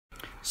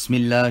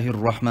Bismillahir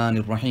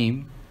Rahmanir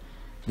Rahim.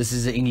 This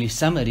is the English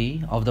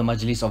summary of the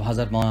Majlis of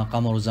Hazrath Maulana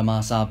Qamar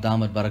Uzzaman Saheb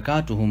Damat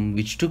Barakatuhum,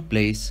 which took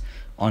place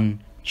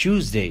on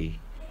Tuesday,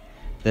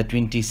 the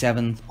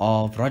 27th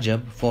of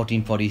Rajab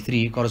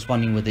 1443,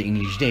 corresponding with the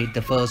English date,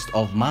 the 1st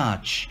of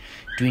March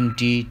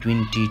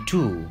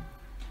 2022.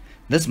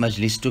 This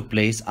Majlis took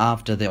place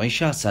after the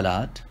Esha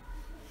Salat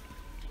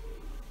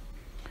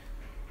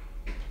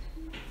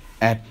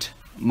at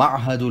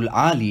Ma'hadul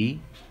Ali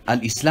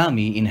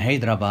Al-Islami in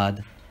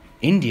Hyderabad,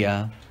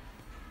 India,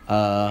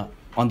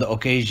 on the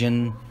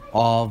occasion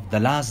of the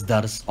last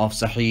dars of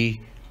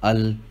Sahih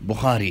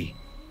al-Bukhari.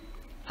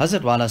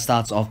 Hazrat Wala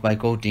starts off by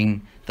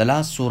quoting the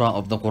last surah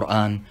of the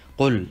Quran,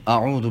 قُلْ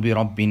أَعُوذُ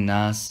بِرَبِّ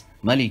النَّاسِ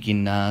مَلِكِ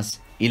النَّاسِ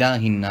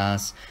إِلَهِ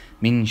النَّاسِ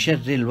مِنْ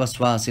شَرِّ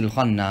الْوَسْوَاسِ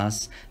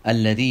الْخَنَّاسِ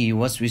الَّذِي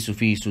يُوَسْوِسُ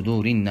فِي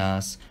صُدُورِ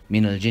النَّاسِ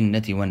مِنَ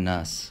الْجِنَّةِ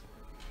وَالنَّاسِ.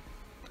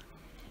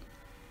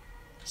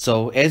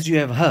 So, as you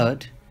have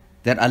heard,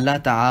 that Allah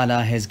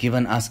Ta'ala has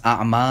given us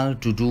a'mal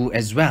to do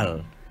as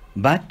well.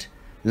 But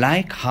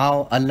like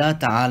how Allah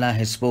Ta'ala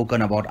has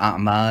spoken about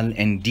a'mal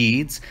and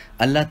deeds,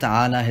 Allah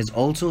Ta'ala has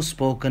also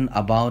spoken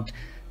about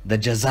the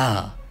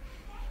jaza,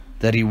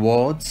 the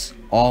rewards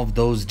of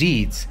those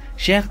deeds.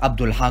 Sheikh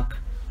Abdul Haq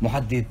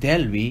Muhaddith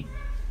Delvi,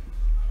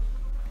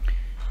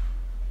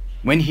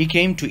 when he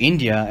came to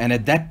India, and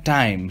at that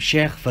time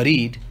Sheikh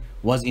Farid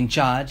was in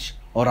charge,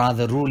 or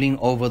rather ruling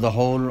over the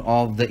whole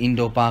of the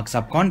Indo-Pak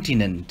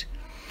subcontinent,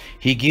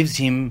 he gives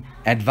him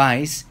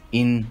advice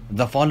in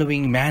the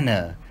following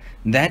manner,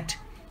 that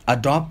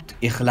adopt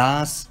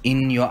ikhlas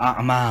in your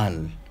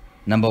a'mal,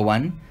 number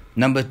one.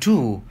 Number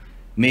two,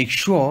 make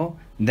sure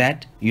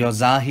that your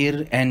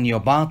zahir and your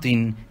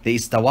batin, there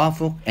is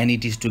tawafuq and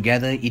it is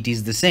together, it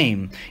is the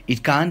same.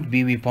 It can't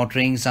be we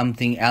portraying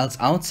something else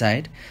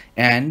outside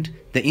and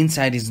the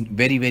inside is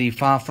very, very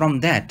far from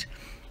that.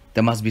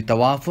 There must be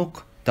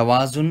tawafuq,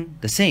 tawazun,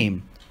 the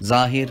same.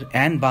 Zahir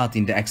and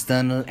batin, the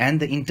external and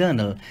the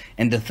internal.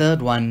 And the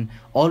third one,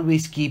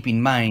 always keep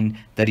in mind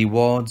the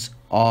rewards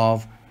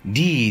of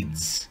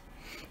deeds.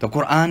 The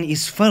Quran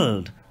is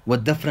filled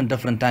with different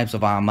types of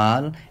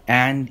a'mal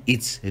and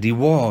its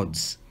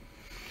rewards.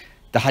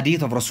 The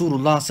hadith of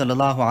Rasulullah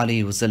sallallahu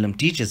alaihi wasallam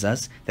teaches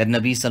us that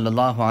Nabi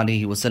sallallahu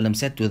alaihi wasallam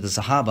said to the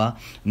Sahaba,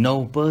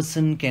 no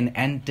person can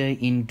enter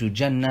into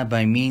Jannah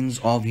by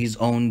means of his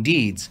own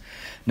deeds.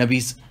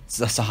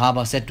 The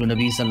Sahaba said to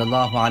Nabi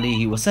sallallahu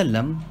alaihi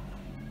wasallam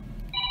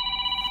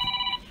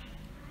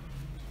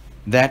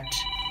that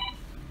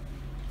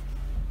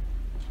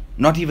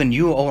not even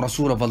you, O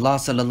Rasul of Allah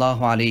sallallahu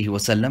alaihi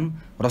wasallam.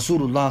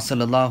 Rasulullah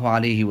sallallahu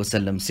alaihi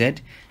wasallam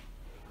said,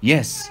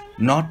 yes,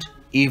 not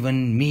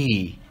even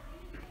me,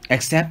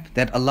 except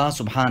that Allah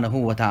subhanahu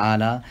wa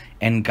ta'ala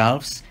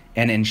engulfs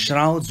and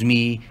enshrouds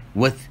me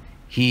with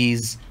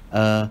his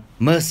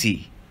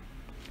mercy.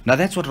 Now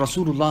that's what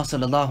Rasulullah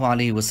sallallahu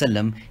alaihi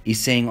wasallam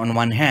is saying on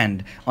one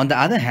hand. On the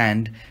other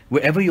hand,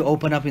 wherever you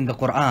open up in the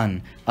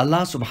Quran,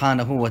 Allah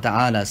subhanahu wa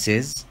ta'ala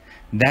says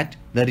that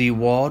the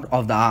reward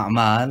of the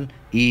a'mal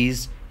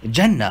is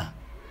Jannah.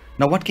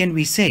 Now what can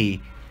we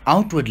say?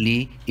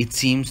 Outwardly, it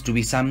seems to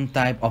be some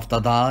type of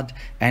tadad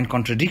and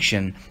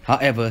contradiction.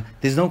 However,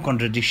 there's no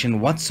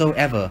contradiction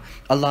whatsoever.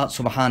 Allah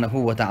subhanahu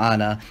wa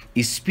ta'ala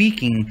is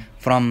speaking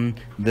from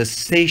the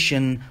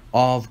station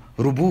of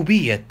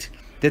rububiyyat,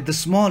 that the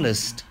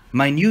smallest,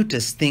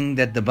 minutest thing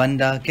that the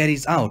banda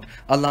carries out,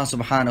 Allah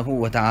subhanahu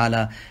wa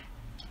ta'ala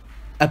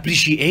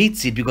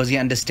appreciates it because he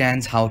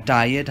understands how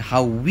tired,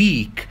 how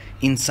weak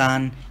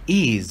insan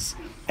is.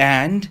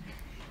 And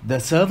the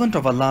servant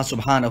of Allah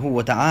subhanahu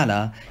wa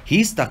ta'ala,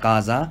 his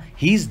taqaza,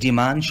 his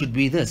demand should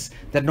be this,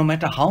 that no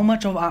matter how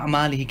much of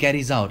a'mal he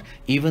carries out,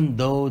 even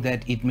though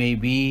that it may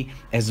be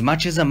as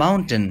much as a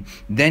mountain,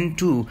 then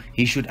too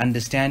he should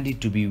understand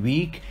it to be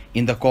weak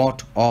in the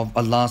court of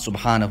Allah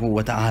subhanahu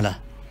wa ta'ala.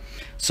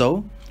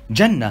 So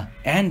Jannah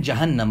and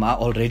Jahannam are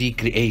already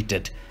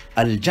created.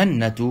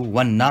 Al-Jannatu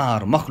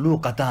wan-nar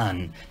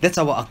makhluqatan. That's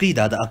our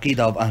aqidah, the aqidah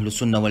of Ahlus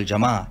Sunnah wal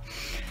Jama'ah.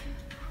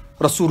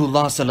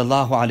 Rasulullah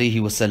sallallahu alaihi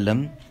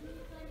wasallam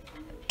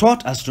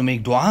taught us to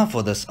make dua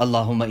for this.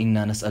 Allahumma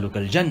inna nas'aluka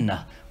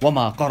al-jannah wa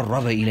ma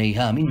qarraba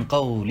ilayha min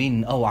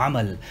qawlin aw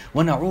amal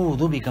wa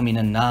na'udhu bika min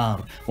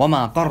an-nar wa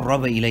ma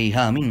qarraba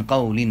ilayha min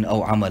qawlin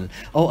aw amal.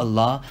 Oh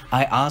Allah,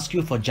 I ask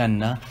you for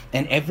Jannah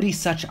and every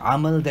such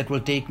amal that will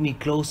take me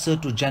closer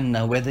to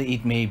Jannah, whether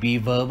it may be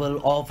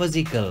verbal or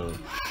physical.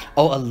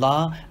 Oh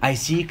Allah, I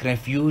seek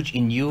refuge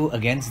in you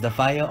against the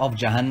fire of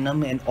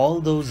Jahannam and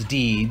all those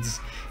deeds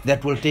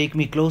that will take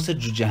me closer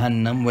to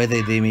Jahannam,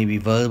 whether they may be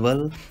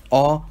verbal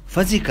or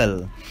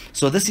physical.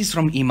 So this is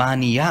from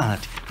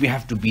Imaniyat. We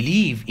have to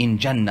believe in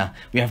Jannah.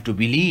 We have to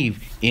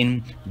believe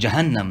in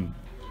Jahannam.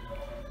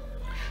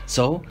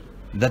 So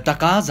the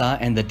taqaza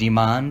and the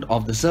demand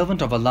of the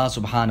servant of Allah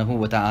subhanahu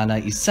wa ta'ala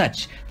is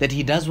such that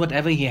he does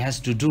whatever he has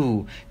to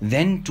do.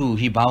 Then too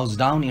he bows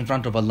down in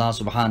front of Allah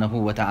subhanahu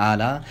wa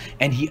ta'ala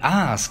and he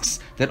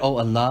asks that, oh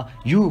Allah,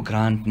 you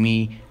grant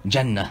me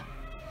Jannah.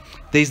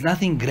 There is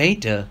nothing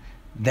greater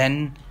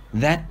than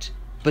that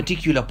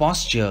particular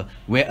posture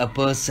where a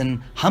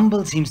person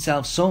humbles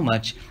himself so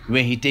much,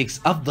 where he takes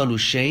afdalu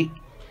shay,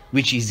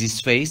 which is his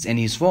face and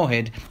his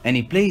forehead, and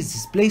he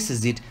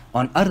places it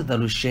on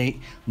ardalu shay,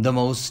 the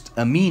most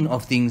mean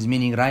of things,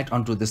 meaning right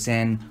onto the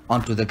sand,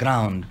 onto the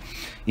ground.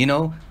 You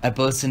know, a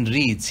person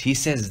reads, he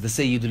says the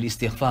Sayyidul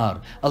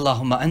Istighfar,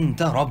 Allahumma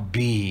anta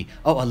Rabbi,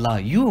 oh Allah,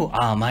 you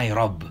are my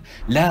Rabb,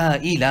 la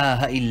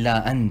ilaha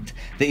illa ant,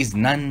 there is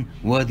none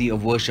worthy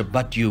of worship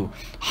but you.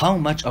 How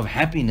much of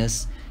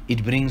happiness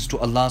it brings to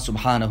Allah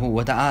subhanahu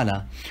wa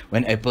ta'ala.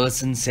 When a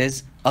person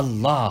says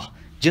Allah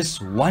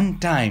just one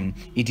time,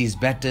 it is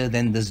better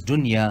than this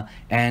dunya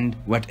and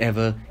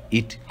whatever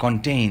it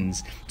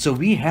contains. So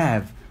we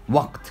have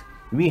waqt,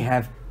 we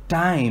have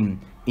time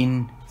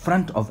in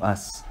front of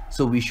us,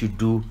 so we should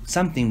do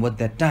something with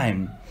that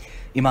time.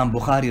 Imam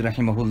Bukhari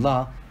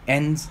rahimahullah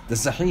ends the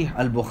Sahih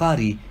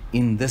al-Bukhari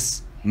in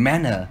this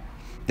manner,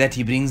 that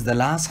he brings the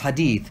last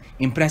hadith,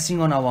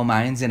 impressing on our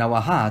minds and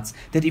our hearts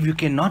that if you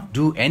cannot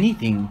do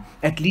anything,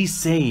 at least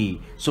say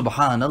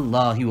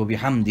Subhanallah wa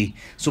bihamdi,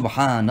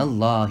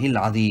 Subhanallahil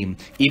Azim.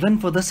 Even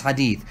for this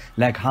hadith,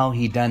 like how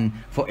he done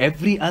for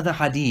every other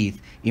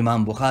hadith,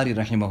 Imam Bukhari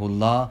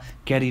rahimahullah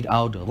carried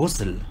out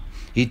ghusl.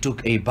 He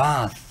took a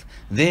bath.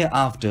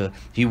 Thereafter,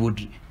 he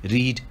would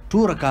read 2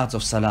 rakats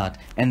of salat,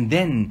 and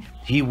then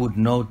he would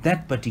note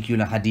that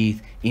particular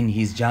hadith in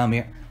his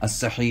Jami'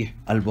 as-Sahih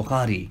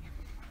al-Bukhari.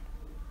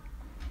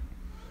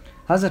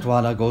 Hazrat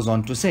Wala goes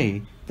on to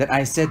say that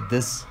I said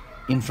this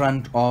in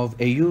front of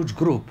a huge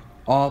group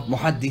of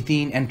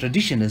muhaddithin and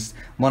traditionists.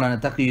 Maulana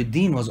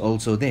Taqiyuddin was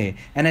also there,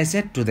 and I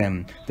said to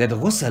them that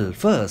ghusl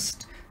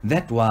first,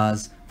 that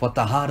was for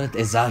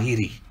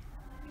taharat-e-zahiri,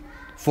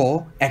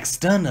 for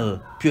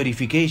external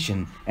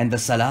purification, and the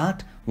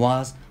salat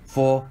was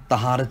for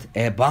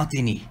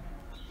taharat-e-batini.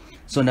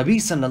 So Nabi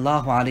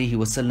sallallahu alayhi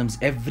wasallam's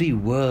every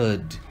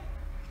word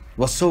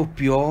was so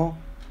pure,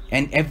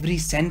 and every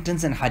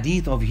sentence and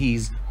hadith of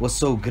his was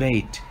so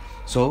great.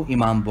 So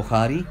Imam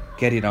Bukhari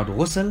carried out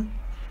ghusl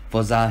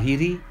for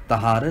zahiri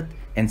taharat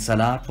and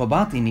salat for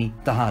batini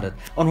taharat.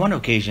 On one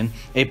occasion,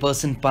 a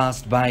person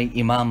passed by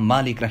Imam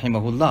Malik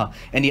rahimahullah,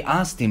 and he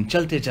asked him,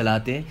 chalte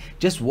chalate,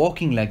 just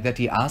walking like that,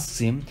 he asks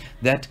him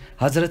that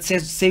Hazrat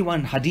says, say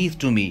one hadith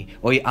to me,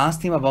 or he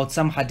asked him about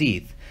some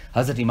hadith.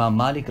 Hazrat Imam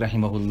Malik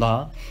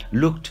rahimahullah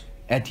looked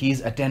at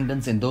his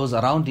attendants and those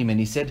around him, and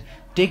he said,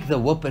 take the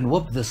whip and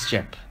whip this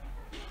chap.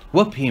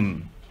 Whip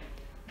him.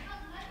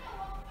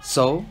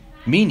 So,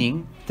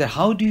 meaning that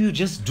how do you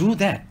just do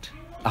that?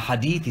 A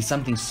hadith is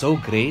something so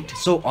great,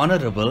 so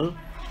honorable.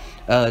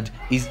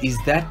 Is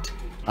that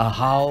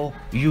how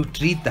you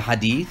treat the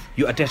hadith?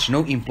 You attach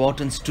no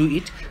importance to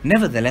it.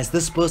 Nevertheless,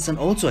 this person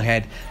also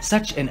had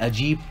such an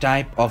ajib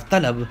type of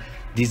talab,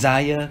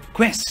 desire,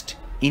 quest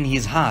in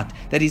his heart,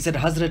 that he said,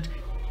 Hazrat,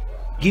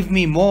 give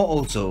me more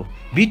also,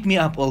 beat me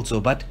up also,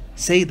 but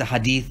say the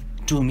hadith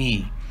to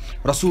me.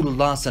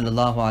 Rasulullah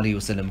sallallahu alayhi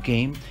wasallam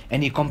came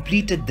and he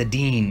completed the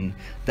deen.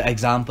 The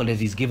example that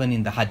is given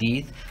in the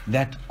hadith,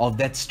 that of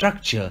that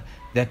structure,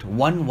 that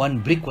one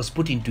brick was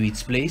put into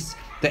its place,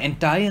 the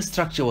entire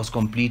structure was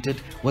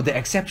completed with the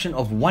exception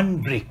of one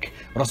brick.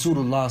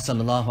 Rasulullah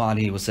sallallahu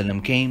alayhi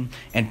wasallam came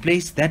and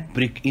placed that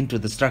brick into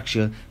the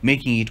structure,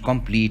 making it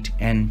complete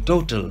and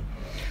total.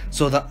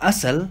 So the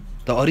asal,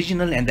 the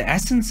original and the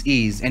essence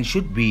is and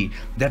should be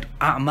that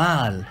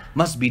a'mal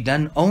must be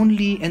done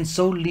only and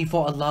solely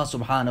for Allah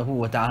subhanahu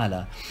wa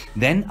ta'ala.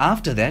 Then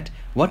after that,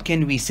 what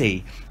can we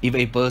say? If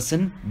a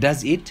person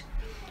does it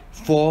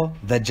for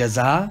the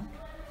jaza,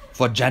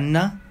 for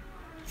Jannah,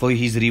 for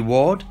his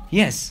reward,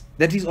 yes,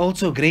 that is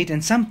also great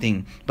and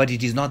something, but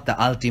it is not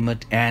the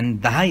ultimate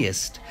and the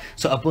highest.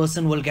 So a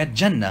person will get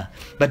Jannah,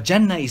 but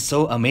Jannah is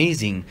so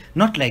amazing,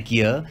 not like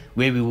here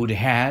where we would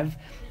have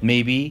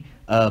maybe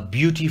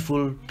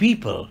beautiful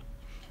people.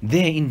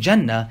 There in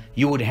Jannah,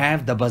 you would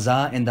have the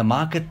bazaar and the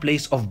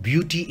marketplace of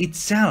beauty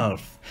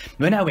itself.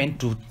 When I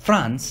went to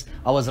France,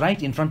 I was right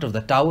in front of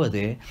the tower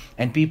there,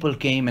 and people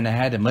came and I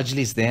had a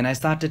majlis there, and I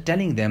started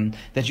telling them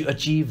that you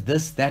achieved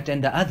this, that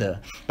and the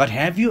other. But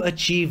have you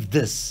achieved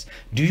this?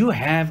 Do you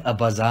have a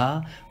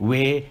bazaar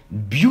where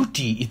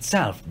beauty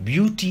itself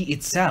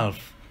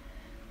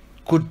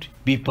could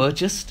be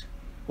purchased?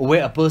 Or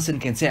where a person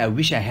can say, I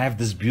wish I have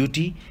this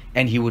beauty,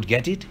 and he would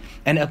get it?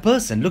 And a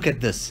person, look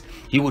at this,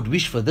 he would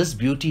wish for this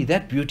beauty,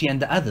 that beauty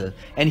and the other,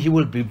 and he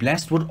will be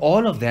blessed with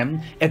all of them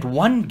at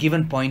one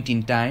given point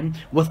in time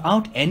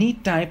without any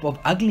type of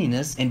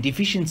ugliness and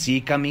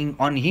deficiency coming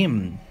on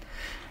him.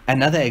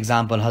 Another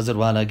example Hazrat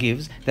Wala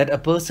gives, that a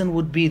person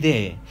would be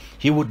there,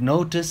 he would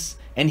notice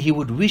and he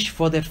would wish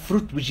for that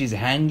fruit which is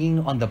hanging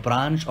on the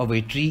branch of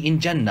a tree in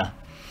Jannah.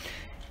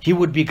 He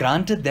would be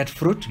granted that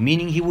fruit,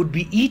 meaning he would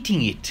be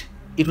eating it.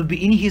 It would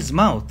be in his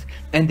mouth,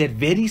 and that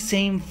very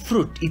same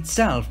fruit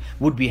itself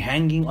would be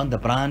hanging on the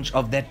branch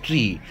of that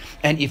tree.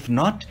 And if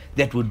not,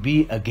 that would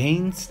be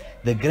against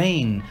the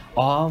grain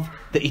of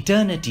the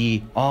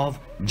eternity of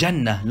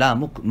Jannah, la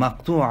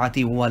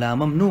maqtu'ati wa la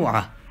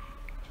mamnu'ah.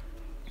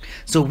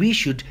 So we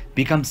should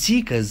become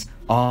seekers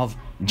of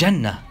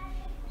Jannah.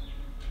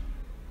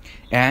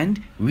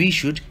 and we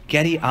should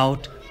carry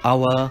out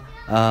our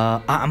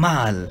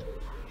a'mal.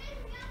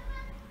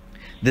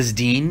 This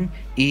deen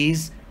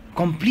is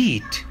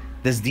complete.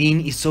 This deen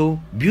is so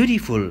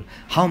beautiful.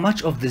 How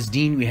much of this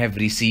deen we have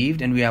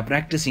received and we are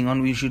practicing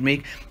on, we should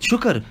make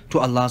shukr to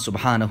Allah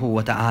subhanahu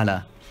wa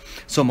ta'ala.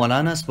 So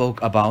Maulana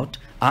spoke about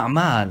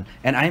a'mal,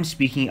 and I am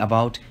speaking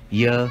about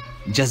your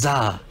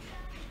jaza.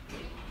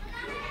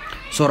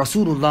 So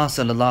Rasulullah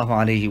sallallahu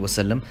alayhi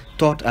wasallam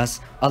taught us,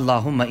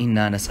 Allahumma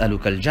inna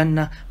nas'aluka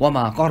al-jannah wa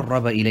ma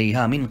qarraba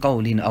ilayha min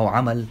qawlin aw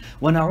amal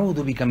wa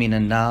na'udhu bika min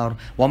an-nar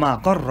wa ma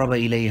qarraba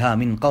ilayha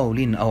min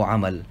qawlin aw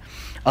amal.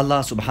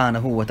 Allah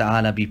subhanahu wa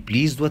ta'ala be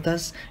pleased with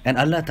us, and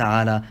Allah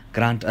ta'ala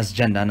grant us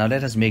Jannah. Now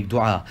let us make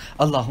dua.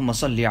 Allahumma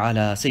salli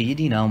ala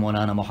Sayyidina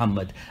Maulana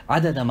Muhammad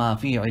adada ma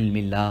fi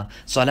ilmillah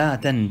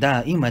salatan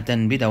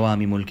da'imatan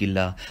bidawami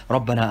mulkillah.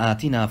 Rabbana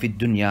atina fid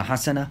dunya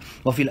hasana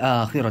wa fil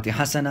akhirati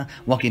hasana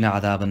wa qina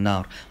adhab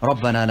an-nar.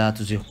 Rabbana la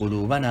tuzigh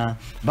qulubana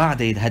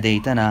ba'da idh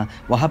hadaytana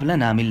wa hab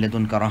lana min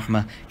ladunka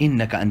rahmah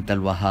innaka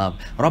antal wahhab.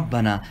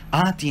 Rabbana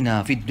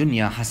atina fid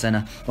dunya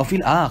hasana wa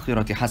fil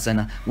akhirati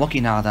hasana wa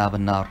qina adhab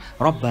an-nar.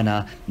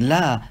 ربنا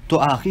لا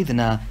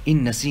تؤاخذنا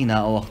إن نسينا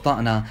أو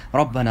أخطأنا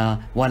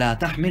ربنا ولا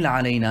تحمل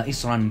علينا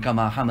إصرا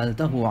كما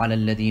حملته على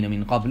الذين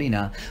من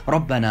قبلنا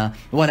ربنا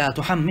ولا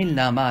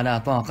تحملنا ما لا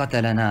طاقة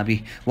لنا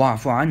به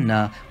واعف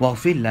عنا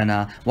واغفر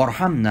لنا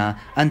وارحمنا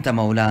أنت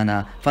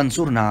مولانا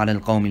فانصرنا على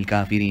القوم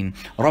الكافرين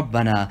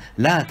ربنا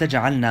لا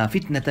تجعلنا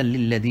فتنة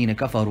للذين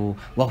كفروا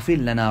واغفر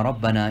لنا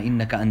ربنا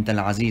إنك أنت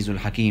العزيز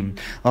الحكيم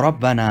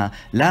ربنا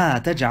لا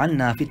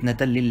تجعلنا فتنة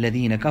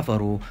للذين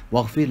كفروا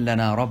واغفر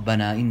لنا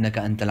ربنا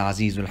إنك أنت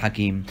العزيز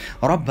الحكيم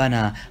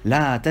ربنا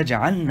لا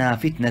تجعلنا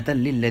فتنة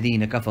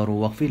للذين كفروا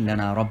واغفر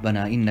لنا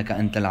ربنا إنك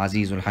أنت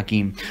العزيز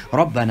الحكيم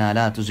ربنا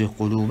لا تزغ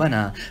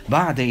قلوبنا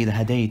بعد إذ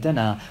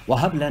هديتنا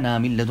وهب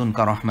لنا من لدنك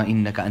رحمة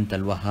إنك أنت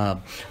الوهاب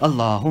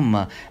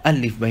اللهم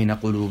ألف بين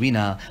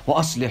قلوبنا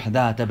وأصلح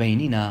ذات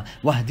بيننا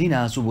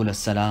واهدنا سبل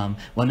السلام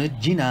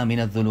ونجنا من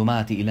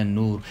الظلمات إلى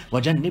النور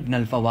وجنبنا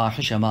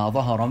الفواحش ما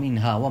ظهر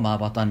منها وما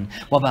بطن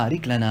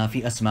وبارك لنا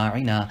في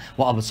أسماعنا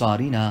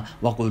وأبصارنا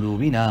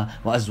وقلوبنا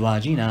وأزواجنا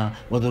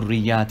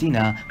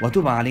وذرياتنا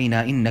وتب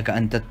علينا إنك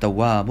أنت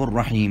التواب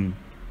الرحيم.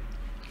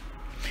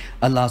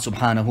 Allah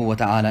subhanahu wa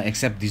ta'ala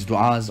accept these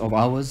du'as of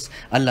ours.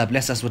 Allah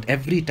bless us with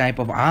every type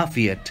of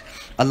afiyat.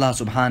 Allah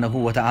subhanahu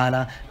wa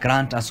ta'ala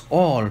grant us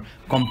all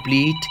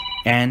complete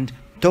and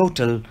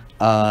total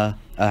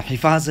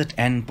hifazat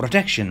and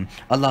protection.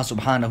 Allah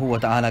subhanahu wa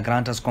ta'ala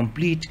grant us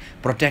complete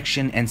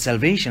protection and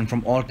salvation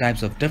from all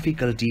types of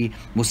difficulty,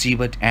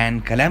 musibat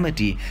and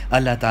calamity.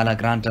 Allah ta'ala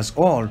grant us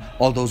all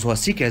those who are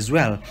sick as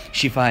well,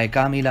 shifa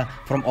kamila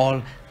from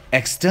all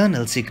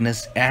external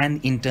sickness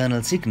and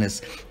internal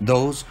sickness.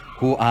 Those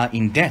who are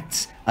in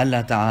debts,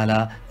 Allah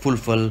ta'ala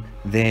fulfill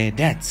their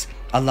debts.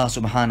 Allah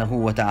subhanahu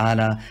wa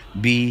ta'ala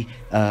be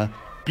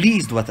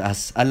pleased with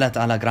us. Allah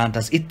ta'ala grant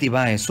us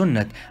ittibai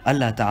sunnat.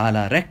 Allah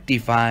ta'ala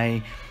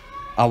rectify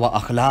our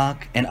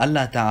akhlaq, and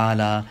Allah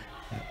ta'ala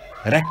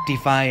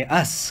rectify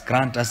us,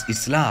 grant us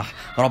islah.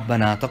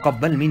 ربنا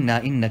تقبل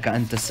منا إنك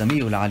أنت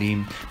السميع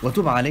العليم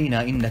وتب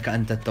علينا إنك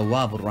أنت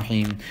التواب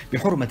الرحيم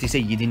بحرمة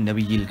سيد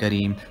النبي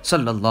الكريم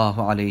صلى الله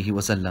عليه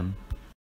وسلم.